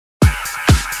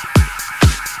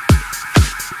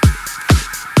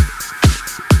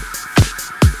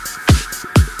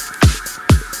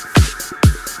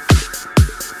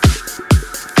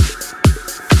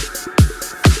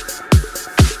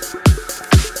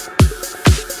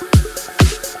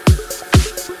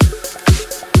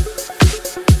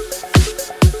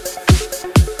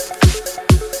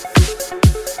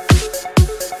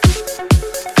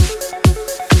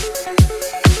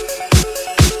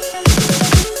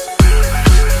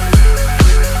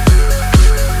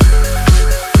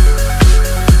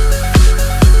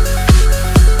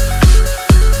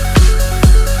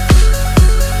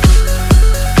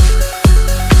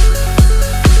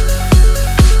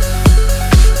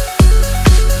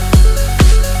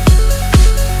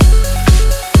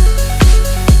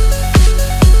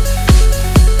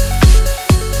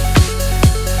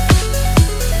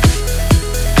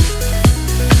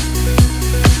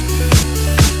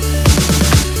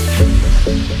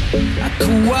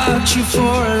could watch you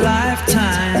for a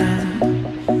lifetime.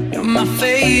 You're my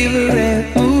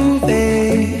favorite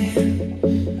movie,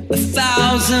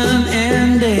 1,000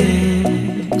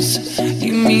 endings.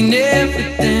 You mean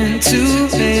everything to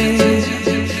me.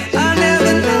 I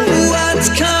never know what's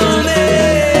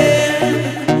coming.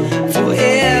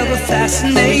 Forever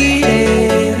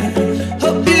fascinated.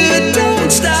 Hope you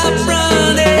don't stop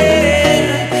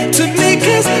running to me,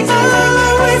 'cause I'll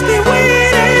always be waiting.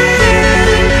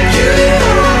 You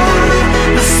are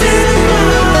my cinema.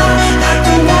 I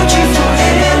could watch you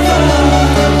forever.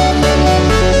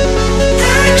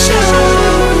 Action,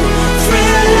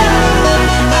 thriller.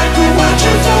 I could watch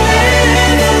you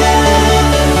forever.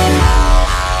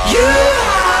 You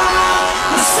are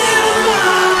my cinema,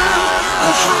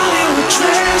 a Hollywood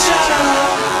treasure.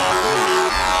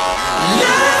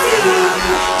 Love you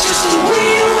just the way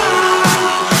you are.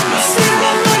 My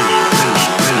cinema,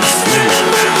 my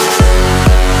cinema.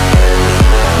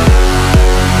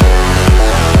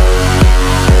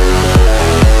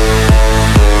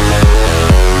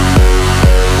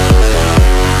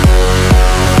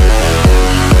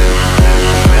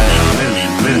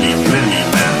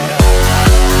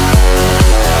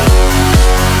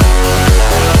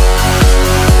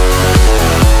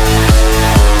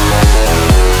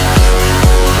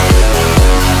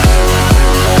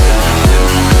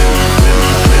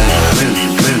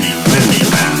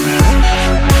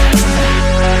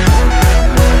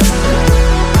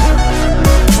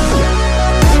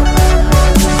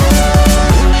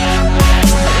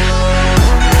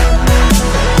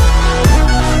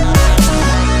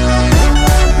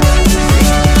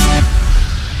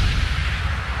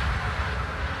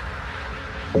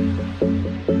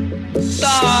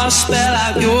 Stars spell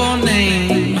out your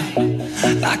name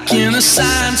like in a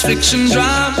science fiction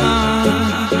drama.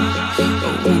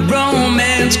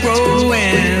 Romance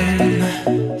growing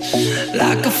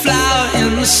like a flower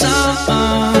in the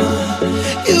summer.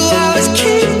 You